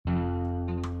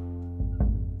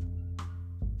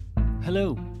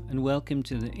Hello, and welcome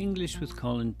to the English with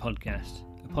Colin podcast,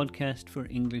 a podcast for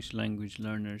English language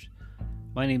learners.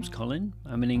 My name's Colin,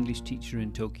 I'm an English teacher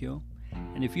in Tokyo,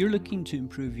 and if you're looking to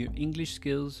improve your English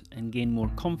skills and gain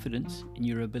more confidence in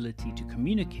your ability to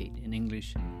communicate in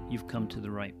English, you've come to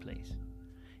the right place.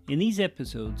 In these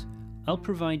episodes, I'll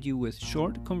provide you with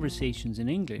short conversations in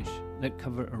English that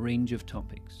cover a range of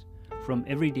topics, from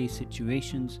everyday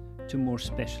situations to more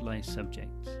specialised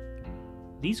subjects.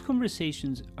 These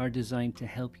conversations are designed to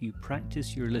help you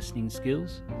practice your listening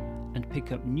skills and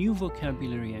pick up new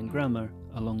vocabulary and grammar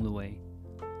along the way.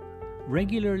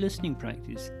 Regular listening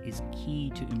practice is key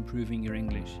to improving your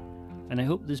English, and I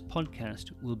hope this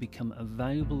podcast will become a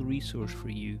valuable resource for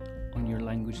you on your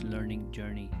language learning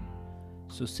journey.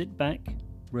 So sit back,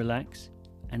 relax,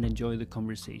 and enjoy the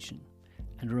conversation.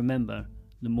 And remember,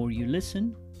 the more you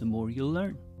listen, the more you'll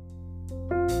learn.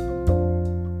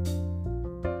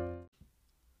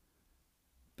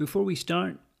 Before we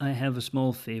start, I have a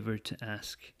small favour to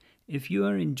ask. If you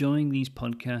are enjoying these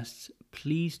podcasts,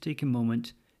 please take a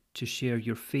moment to share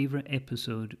your favourite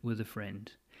episode with a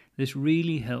friend. This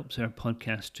really helps our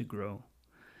podcast to grow.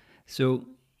 So,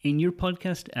 in your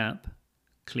podcast app,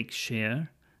 click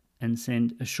share and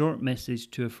send a short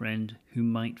message to a friend who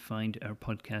might find our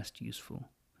podcast useful.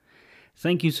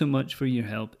 Thank you so much for your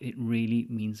help. It really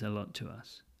means a lot to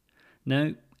us.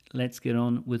 Now, let's get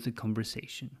on with the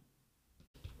conversation.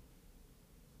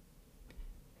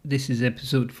 This is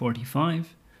episode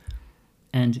 45,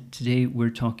 and today we're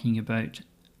talking about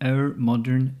our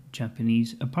modern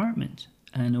Japanese apartment,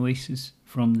 an oasis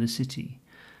from the city.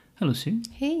 Hello, Sue.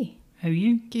 Hey. How are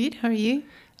you? Good, how are you?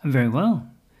 I'm very well.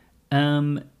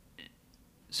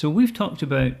 So we've talked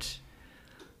about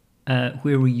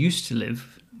where we used to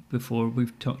live before.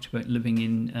 We've talked about living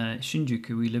in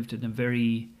Shinjuku. We lived in a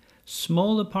very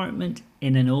small apartment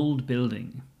in an old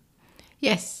building.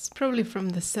 Yes, probably from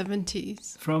the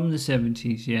 70s. From the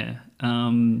 70s, yeah.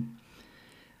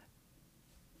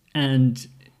 And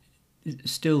it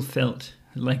still felt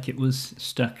like it was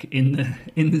stuck in the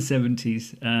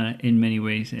 70s in many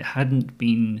ways. It hadn't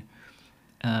been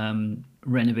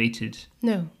renovated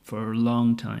for a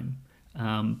long time.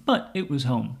 But it was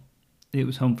home. It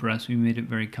was home for us. We made it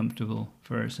very comfortable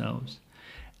for ourselves.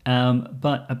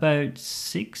 But about 5 or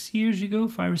 6 years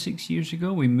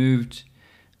ago, we moved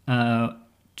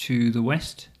to the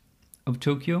west of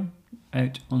Tokyo,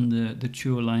 out on the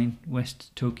Chuo line,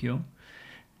 West Tokyo,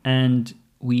 and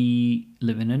we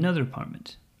live in another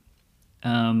apartment.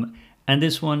 And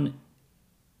this one,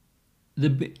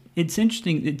 it's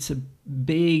interesting, it's a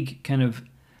big kind of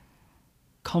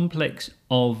complex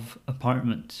of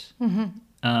apartments.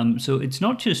 Mm-hmm. So it's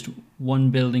not just one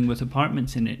building with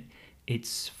apartments in it,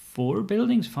 it's 5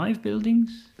 buildings?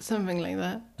 Something like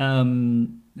that.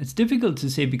 It's difficult to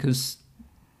say because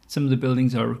some of the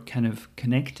buildings are kind of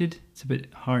connected. It's a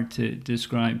bit hard to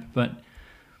describe, but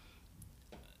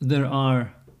there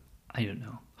are, I don't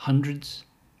know, hundreds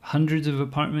of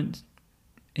apartments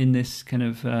in this kind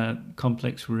of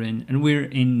complex we're in. And we're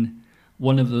in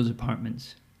one of those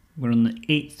apartments. We're on the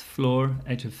 8th floor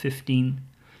out of 15.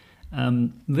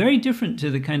 Very different to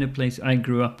the kind of place I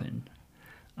grew up in.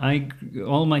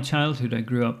 All my childhood, I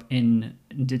grew up in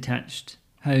detached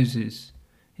houses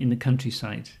in the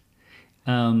countryside.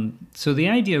 So the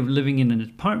idea of living in an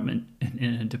apartment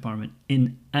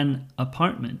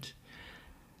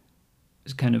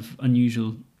is kind of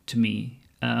unusual to me.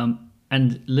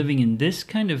 And living in this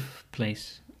kind of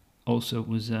place also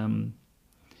was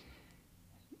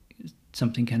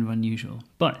something kind of unusual.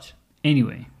 But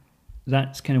anyway,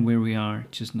 that's kind of where we are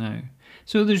just now.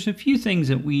 So there's a few things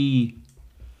that we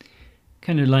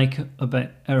kind of like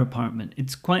about our apartment.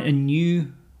 It's quite a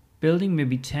new building,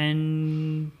 maybe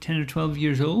 10 or 12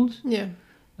 years old. Yeah.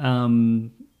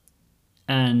 And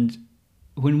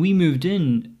when we moved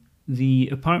in, the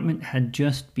apartment had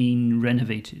just been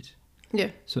renovated.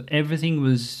 Yeah. So everything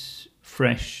was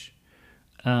fresh.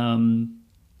 I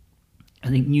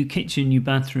think new kitchen, new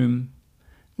bathroom.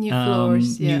 New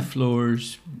floors, yeah. New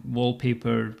floors,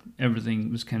 wallpaper, everything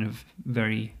was kind of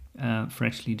very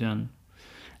freshly done.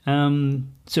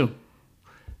 So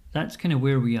that's kind of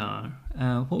where we are.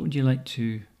 What would you like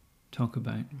to talk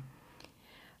about?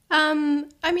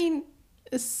 I mean,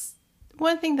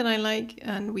 one thing that I like,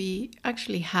 and we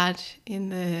actually had in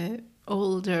the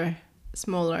older,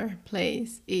 smaller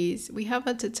place, is we have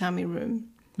a tatami room.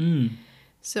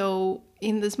 So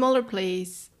in the smaller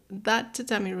place, that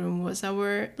tatami room was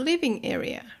our living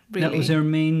area, really. That was our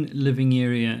main living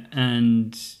area,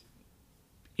 and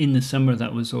in the summer,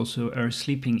 that was also our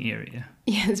sleeping area.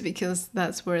 Yes, because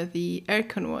that's where the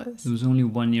aircon was. There was only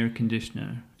one air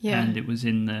conditioner, and it was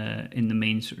in the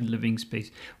main sort of living space.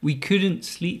 We couldn't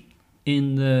sleep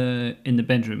in the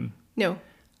bedroom. No.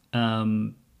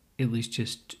 It was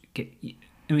just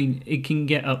it can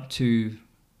get up to,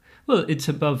 well, it's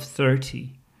above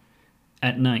 30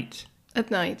 at night.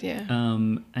 At night, yeah.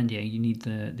 And you need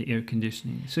the air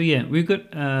conditioning. So we've got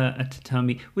a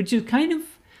tatami, which is kind of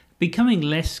becoming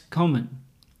less common.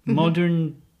 Mm-hmm.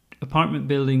 Modern apartment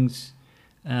buildings,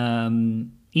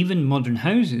 even modern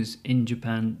houses in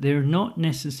Japan, they're not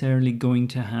necessarily going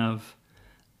to have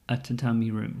a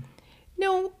tatami room.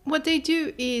 No, what they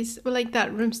do is, like,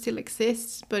 that room still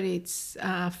exists, but it's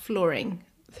flooring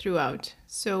throughout.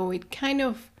 So it kind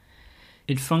of...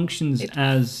 It functions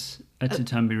as a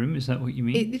tatami room, is that what you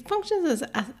mean? It functions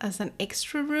as an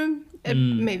extra room,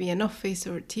 maybe an office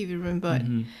or a TV room, but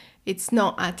it's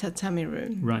not a tatami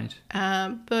room. Right.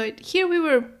 But here we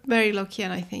were very lucky,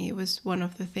 and I think it was one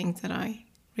of the things that I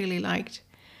really liked.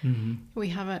 Mm-hmm. We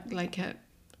have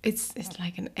it's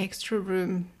like an extra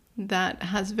room that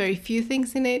has very few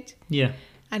things in it. Yeah.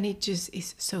 And it just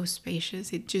is so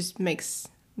spacious. It just makes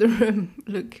the room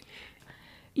look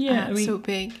so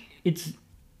big.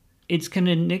 It's kind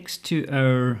of next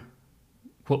to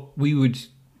what we would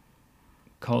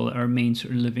call our main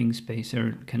sort of living space,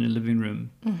 our kind of living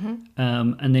room. Mm-hmm.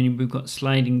 And then we've got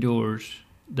sliding doors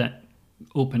that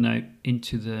open out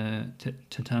into the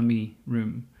tatami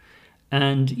room.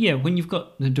 And when you've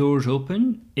got the doors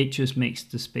open, it just makes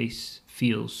the space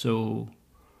feel so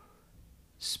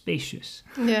spacious.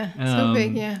 Yeah, so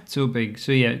big, yeah. So big.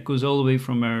 So it goes all the way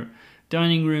from our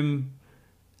dining room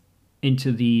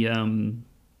into the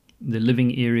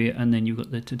living area, and then you've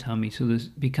got the tatami. So this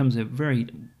becomes a very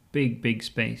big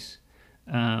space,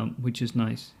 which is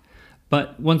nice.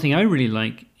 But one thing I really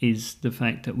like is the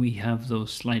fact that we have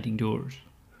those sliding doors,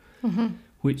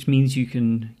 which means you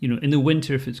can, in the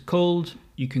winter, if it's cold,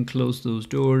 you can close those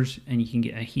doors and you can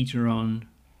get a heater on.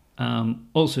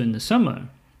 Also in the summer,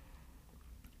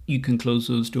 you can close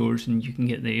those doors and you can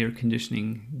get the air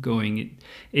conditioning going.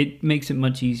 It makes it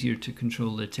much easier to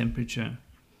control the temperature,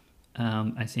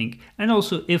 I think. And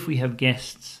also, if we have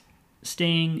guests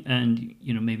staying and,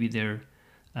 maybe they're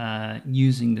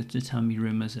using the tatami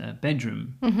room as a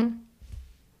bedroom,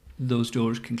 those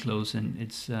doors can close and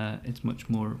it's much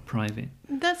more private.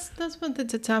 That's what the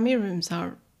tatami rooms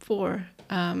are for.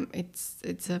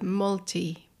 It's a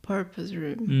multi-purpose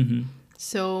room. Mm-hmm.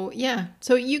 So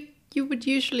you would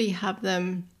usually have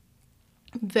them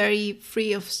very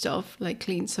free of stuff, like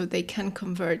clean, so they can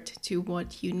convert to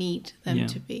what you need them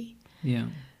to be. Yeah.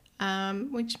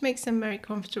 Which makes them very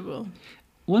comfortable.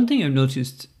 One thing I've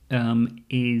noticed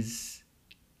is,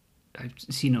 I've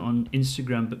seen it on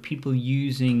Instagram, but people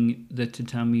using the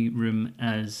tatami room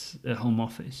as a home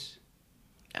office.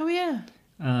 Oh, yeah.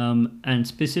 And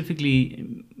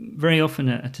specifically, very often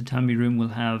a tatami room will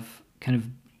have kind of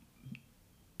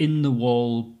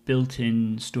in-the-wall,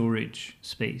 built-in storage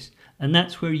space. And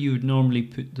that's where you would normally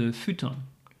put the futon.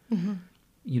 Mm-hmm.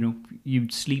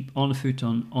 You'd sleep on a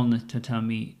futon on the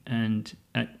tatami, and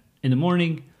in the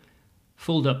morning,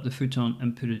 fold up the futon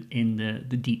and put it in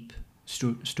the deep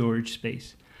storage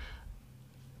space.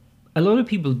 A lot of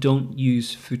people don't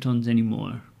use futons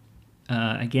anymore.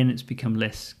 Again, it's become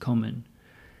less common.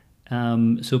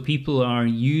 So people are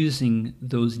using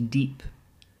those deep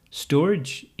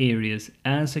storage areas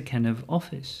as a kind of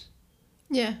office.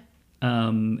 Yeah.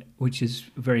 Which is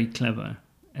very clever.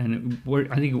 And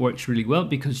I think it works really well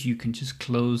because you can just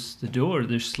close the door.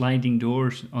 There's sliding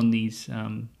doors on these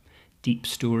deep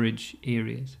storage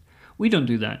areas. We don't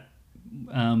do that.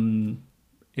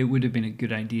 It would have been a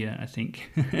good idea, I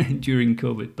think, during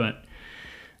COVID. But,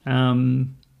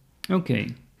 okay.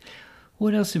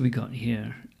 What else have we got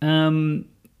here? One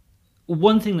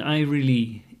thing that I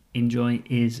really enjoy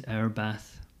is our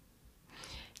bath.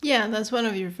 Yeah, that's one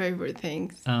of your favorite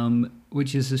things.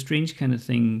 Which is a strange kind of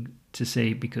thing to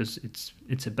say because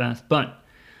it's a bath, but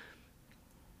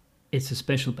it's a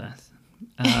special bath.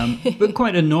 But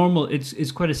quite a normal,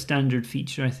 it's quite a standard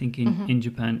feature, I think, in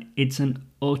Japan. It's an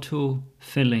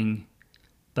auto-filling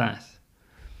bath.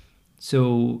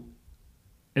 So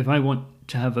if I want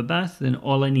to have a bath, then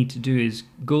all I need to do is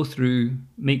go through,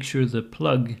 make sure the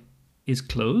plug is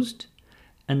closed,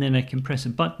 and then I can press a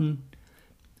button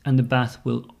and the bath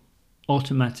will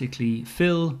automatically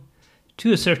fill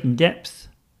to a certain depth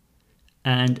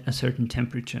and a certain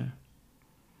temperature.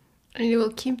 And you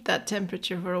will keep that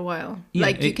temperature for a while. Yeah,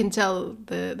 like you can tell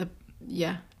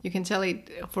you can tell it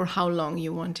for how long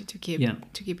you want it to keep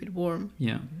it warm.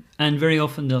 Yeah. And very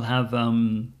often they'll have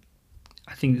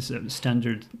I think it's a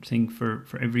standard thing for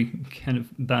every kind of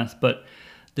bath, but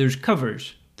there's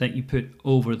covers that you put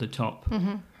over the top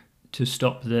to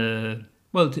stop to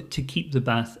keep the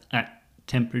bath at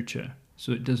temperature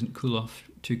so it doesn't cool off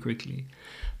too quickly.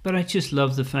 But I just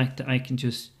love the fact that I can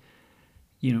just,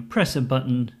 press a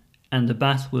button and the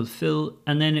bath will fill,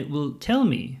 and then it will tell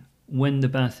me when the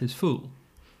bath is full.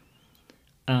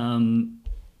 And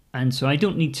so I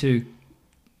don't need to,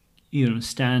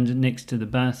 stand next to the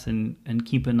bath and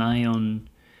keep an eye on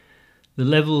the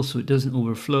level so it doesn't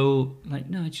overflow.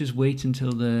 No, I just wait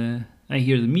until I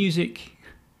hear the music,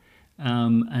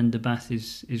 and the bath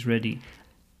is ready.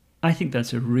 I think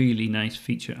that's a really nice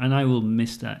feature, and I will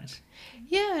miss that.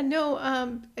 Yeah,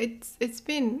 no, it's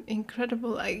been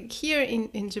incredible. Here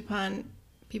in Japan,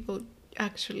 people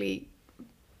actually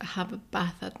have a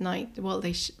bath at night. Well,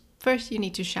 first you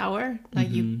need to shower,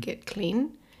 you get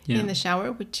clean in the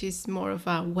shower, which is more of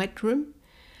a wet room.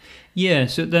 Yeah,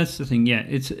 so that's the thing. Yeah,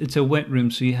 it's a wet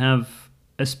room, so you have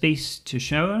a space to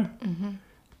shower,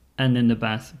 and then the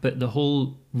bath. But the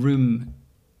whole room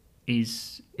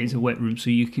is a wet room, so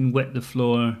you can wet the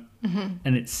floor,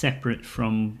 and it's separate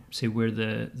from, say, where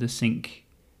the sink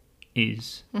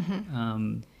is.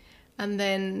 And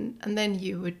then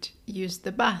you would use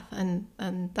the bath,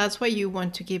 and that's why you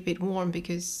want to keep it warm,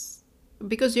 because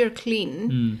you're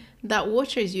clean. That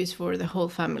water is used for the whole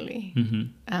family.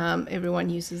 Everyone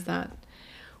uses that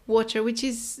water, which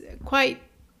is quite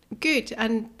good,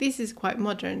 and this is quite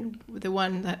modern. The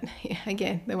one that,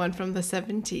 again, the one from the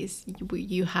 70s,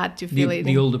 you had to fill it.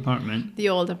 The old apartment. The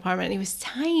old apartment. It was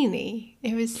tiny.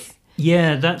 It was.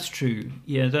 Yeah, that's true.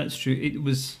 It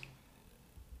was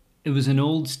an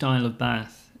old style of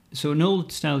bath. So an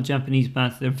old style Japanese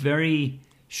bath, they're very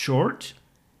short,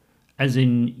 as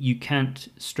in you can't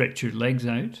stretch your legs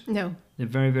out. No. They're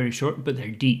very, very short, but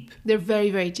they're deep. They're very,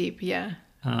 very deep, yeah.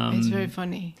 It's very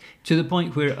funny. To the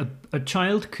point where a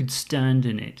child could stand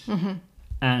in it,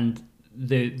 and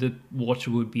the water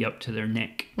would be up to their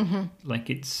neck.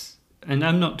 And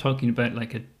I'm not talking about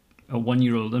like a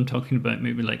 1-year-old. I'm talking about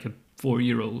maybe like a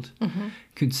 4-year-old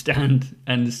could stand,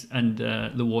 and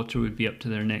the water would be up to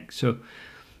their neck. So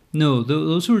no,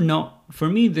 those were not, for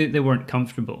me, they weren't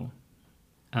comfortable.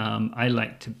 I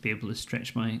like to be able to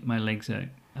stretch my legs out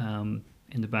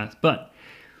in the bath, but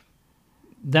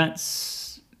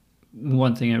that's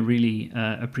one thing I really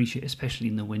appreciate, especially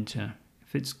in the winter.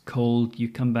 If it's cold, you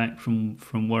come back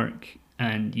from work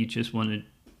and you just want to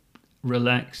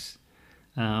relax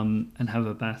and have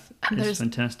a bath. It's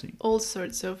fantastic. All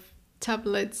sorts of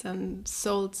tablets and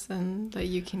salts and that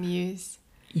you can use.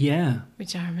 Yeah,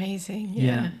 which are amazing.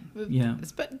 Yeah.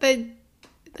 But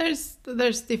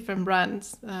there's different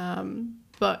brands,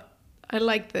 but I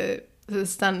like the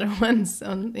standard ones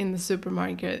in the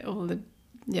supermarket.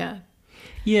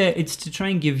 Yeah, it's to try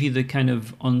and give you the kind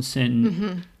of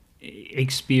onsen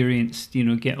experience,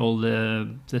 get all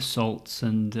the salts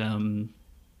and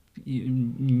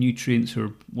nutrients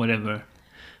or whatever,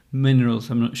 minerals.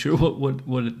 I'm not sure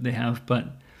what they have,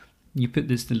 but you put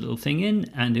this little thing in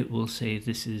and it will say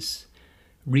this is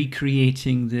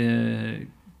recreating the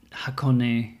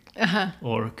Hakone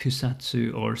or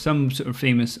Kusatsu or some sort of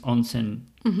famous onsen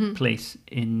place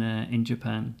in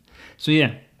Japan. So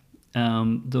the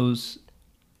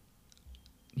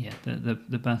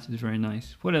bath is very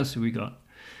nice. What else have we got?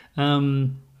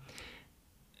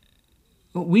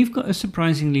 We've got a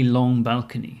surprisingly long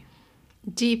balcony.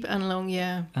 Deep and long,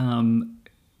 yeah.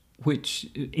 Which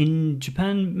in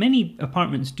Japan, many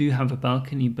apartments do have a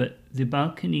balcony, but the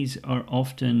balconies are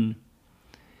often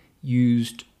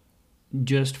used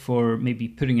just for maybe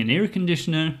putting an air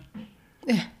conditioner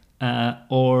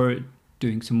or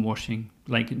doing some washing,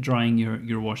 like drying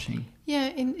your washing. Yeah,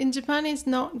 in Japan it's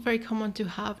not very common to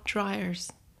have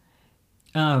dryers.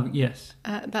 Oh, yes.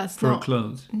 That's for not,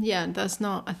 clothes. Yeah, that's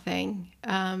not a thing.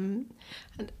 And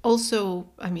also,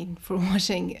 I mean, for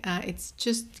washing, it's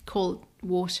just cold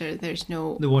water. There's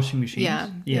no... The washing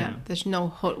machines. Yeah. There's no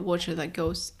hot water that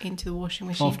goes into the washing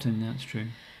machine. Often, that's true.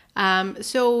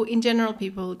 So in general,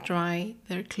 people dry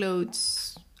their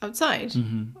clothes outside,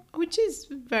 which is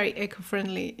very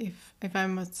eco-friendly, if I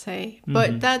must say.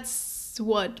 But that's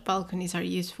what balconies are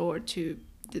used for,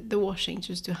 the washing,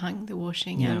 just to hang the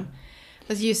washing. Yeah. And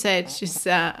as you said, just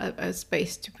a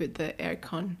space to put the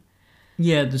aircon.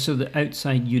 Yeah, so the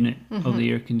outside unit of the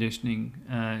air conditioning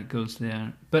goes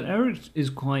there. But ours is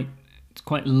quite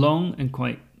long and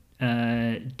quite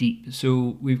deep.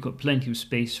 So we've got plenty of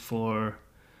space for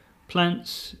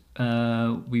plants.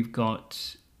 We've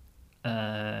got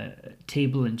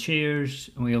table and chairs,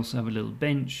 and we also have a little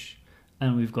bench,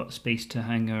 and we've got space to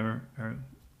hang our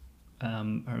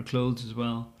clothes as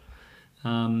well.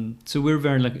 So we're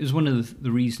very lucky. It was one of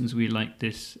the reasons we liked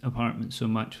this apartment so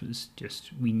much, was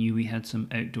just we knew we had some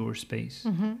outdoor space.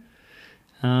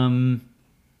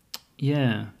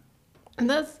 Yeah. And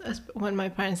that's when my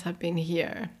parents have been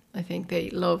here. I think they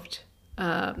loved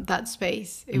that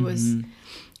space. It was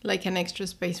like an extra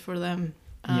space for them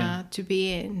to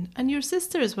be in. And your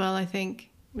sister as well, I think,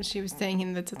 when she was staying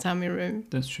in the tatami room.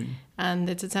 That's true. And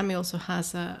the tatami also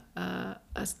has a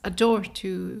door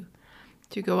to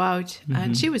go out,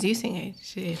 and she was using it.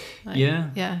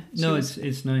 No,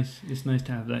 it's nice. It's nice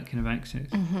to have that kind of access.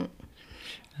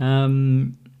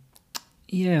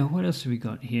 What else have we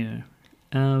got here?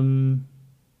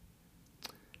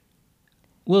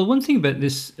 Well, one thing about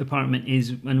this apartment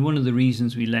is, and one of the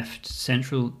reasons we left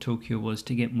central Tokyo was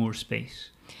to get more space.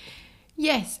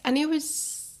 Yes, and it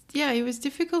was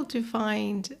difficult to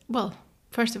find. Well,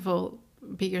 first of all,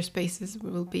 bigger spaces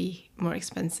will be more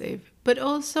expensive, but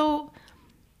also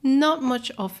not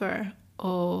much offer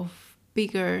of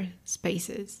bigger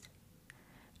spaces.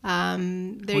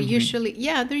 They're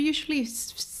usually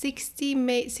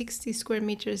 60 square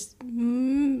meters,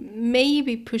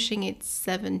 maybe pushing it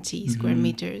 70 square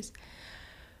meters.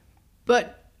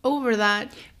 But over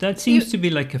that seems to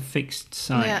be like a fixed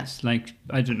size. Like,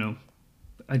 I don't know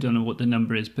what the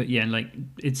number is, but like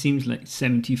it seems like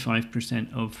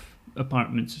 75% of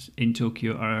apartments in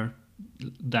Tokyo are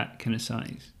that kind of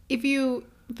size. If you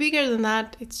bigger than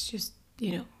that, it's just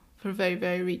for very,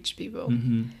 very rich people.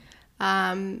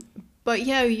 But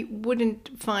you wouldn't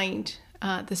find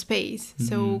the space.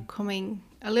 So coming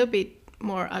a little bit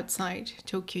more outside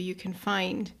Tokyo, you can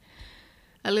find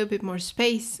a little bit more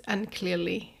space, and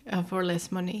clearly for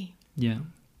less money. Yeah.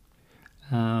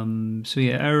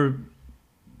 Our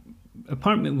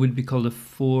apartment would be called a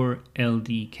 4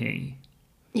 LDK.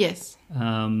 Yes.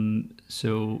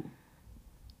 So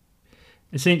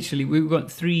essentially, we've got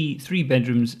three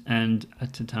bedrooms and a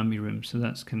tatami room, so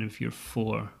that's kind of your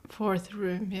fourth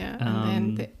room, and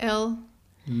then the L,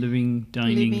 living,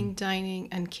 dining,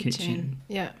 and kitchen.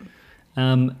 Yeah.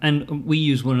 And we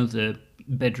use one of the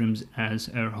bedrooms as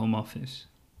our home office.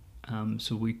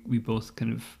 So we both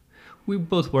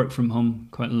work from home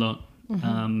quite a lot.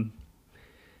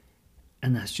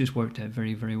 And that's just worked out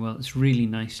very, very well. It's really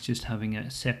nice just having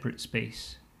a separate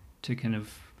space to kind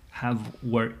of have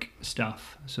work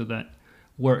stuff, so that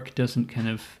work doesn't kind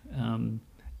of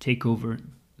take over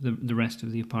the rest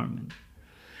of the apartment.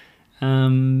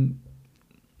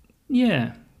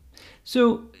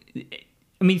 So,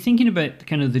 I mean, thinking about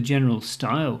kind of the general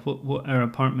style, what our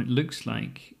apartment looks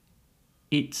like,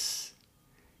 it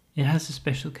has a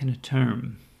special kind of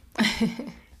term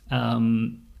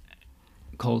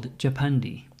called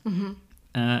Japandi.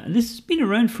 This has been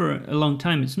around for a long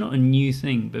time. It's not a new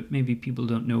thing, but maybe people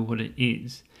don't know what it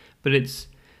is. But it's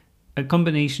a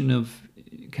combination of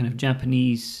kind of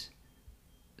Japanese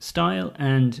style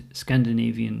and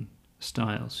Scandinavian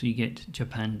style. So you get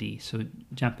Japandi. So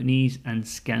Japanese and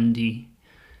Scandi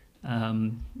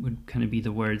would kind of be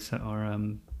the words that are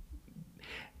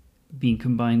being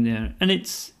combined there. And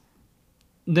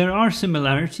there are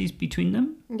similarities between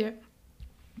them. Yeah.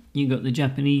 You got the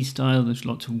Japanese style. There's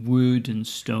lots of wood and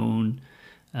stone,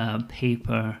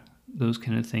 paper, those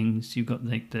kind of things. You've got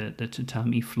like the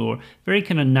tatami floor, very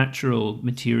kind of natural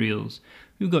materials.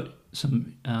 We've got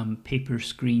some paper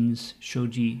screens,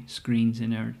 shoji screens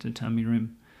in our tatami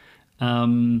room.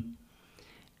 And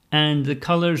the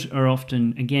colours are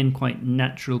often, again, quite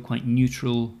natural, quite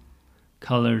neutral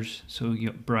colours. So you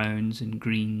got browns and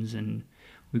greens, and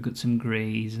we've got some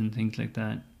greys and things like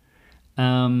that.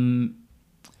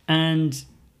 And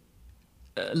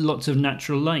lots of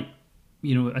natural light.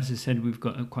 As I said, we've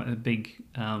got quite a big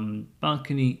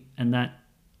balcony, and that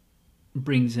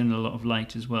brings in a lot of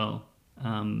light as well.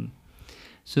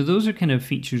 So those are kind of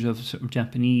features of sort of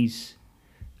Japanese,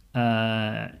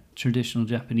 traditional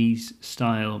Japanese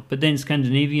style. But then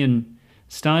Scandinavian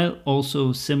style,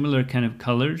 also similar kind of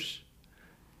colours.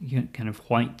 You get kind of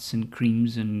whites and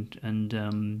creams and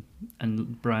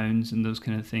browns and those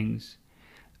kind of things.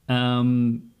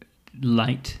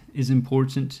 Light is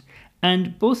important,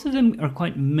 and both of them are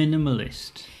quite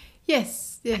minimalist.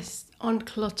 Yes,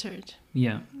 uncluttered.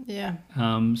 Yeah.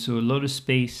 So a lot of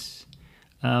space.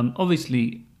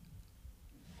 Obviously,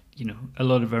 a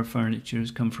lot of our furniture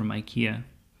has come from IKEA,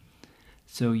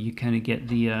 so you kind of get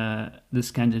the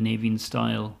Scandinavian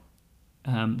style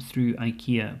through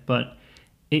IKEA, but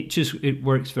it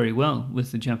works very well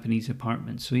with the Japanese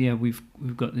apartment. So yeah, we've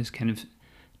got this kind of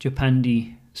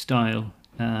Japandi style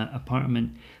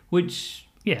apartment, which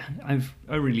I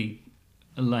really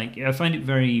like. I find it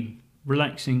very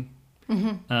relaxing.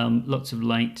 Lots of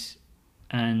light,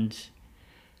 and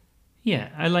Yeah,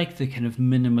 I like the kind of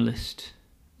minimalist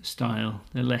style.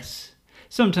 The less...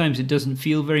 Sometimes it doesn't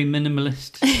feel very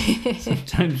minimalist.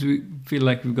 Sometimes we feel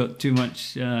like we've got too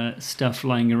much stuff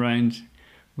lying around.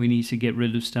 We need to get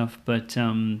rid of stuff. But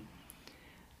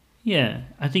yeah,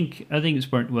 I think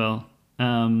it's worked well.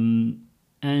 And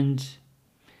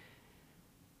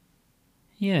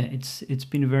yeah, it's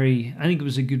been a very... I think it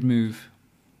was a good move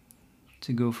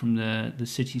to go from the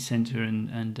city centre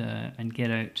and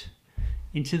get out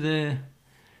into the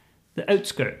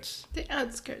outskirts. The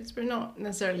outskirts. We're not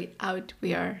necessarily out.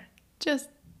 We are just...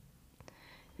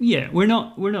 Yeah, we're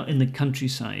not in the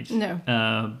countryside. No.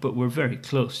 But we're very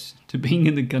close to being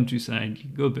in the countryside. You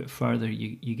go a bit farther,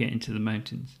 you get into the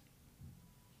mountains.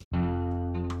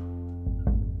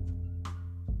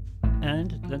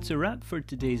 And that's a wrap for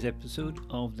today's episode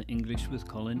of the English with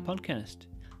Colin podcast.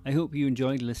 I hope you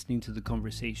enjoyed listening to the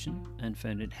conversation and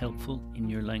found it helpful in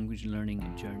your language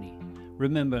learning journey.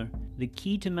 Remember, the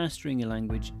key to mastering a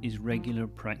language is regular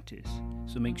practice.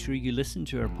 So make sure you listen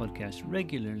to our podcast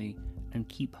regularly and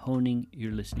keep honing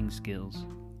your listening skills.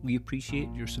 We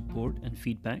appreciate your support and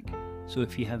feedback. So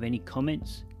if you have any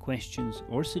comments, questions,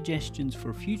 or suggestions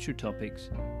for future topics,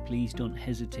 please don't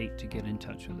hesitate to get in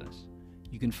touch with us.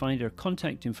 You can find our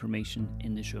contact information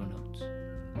in the show notes.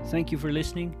 Thank you for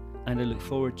listening, and I look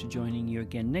forward to joining you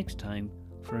again next time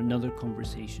for another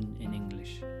conversation in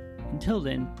English. Until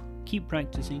then, keep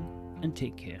practicing and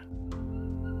take care.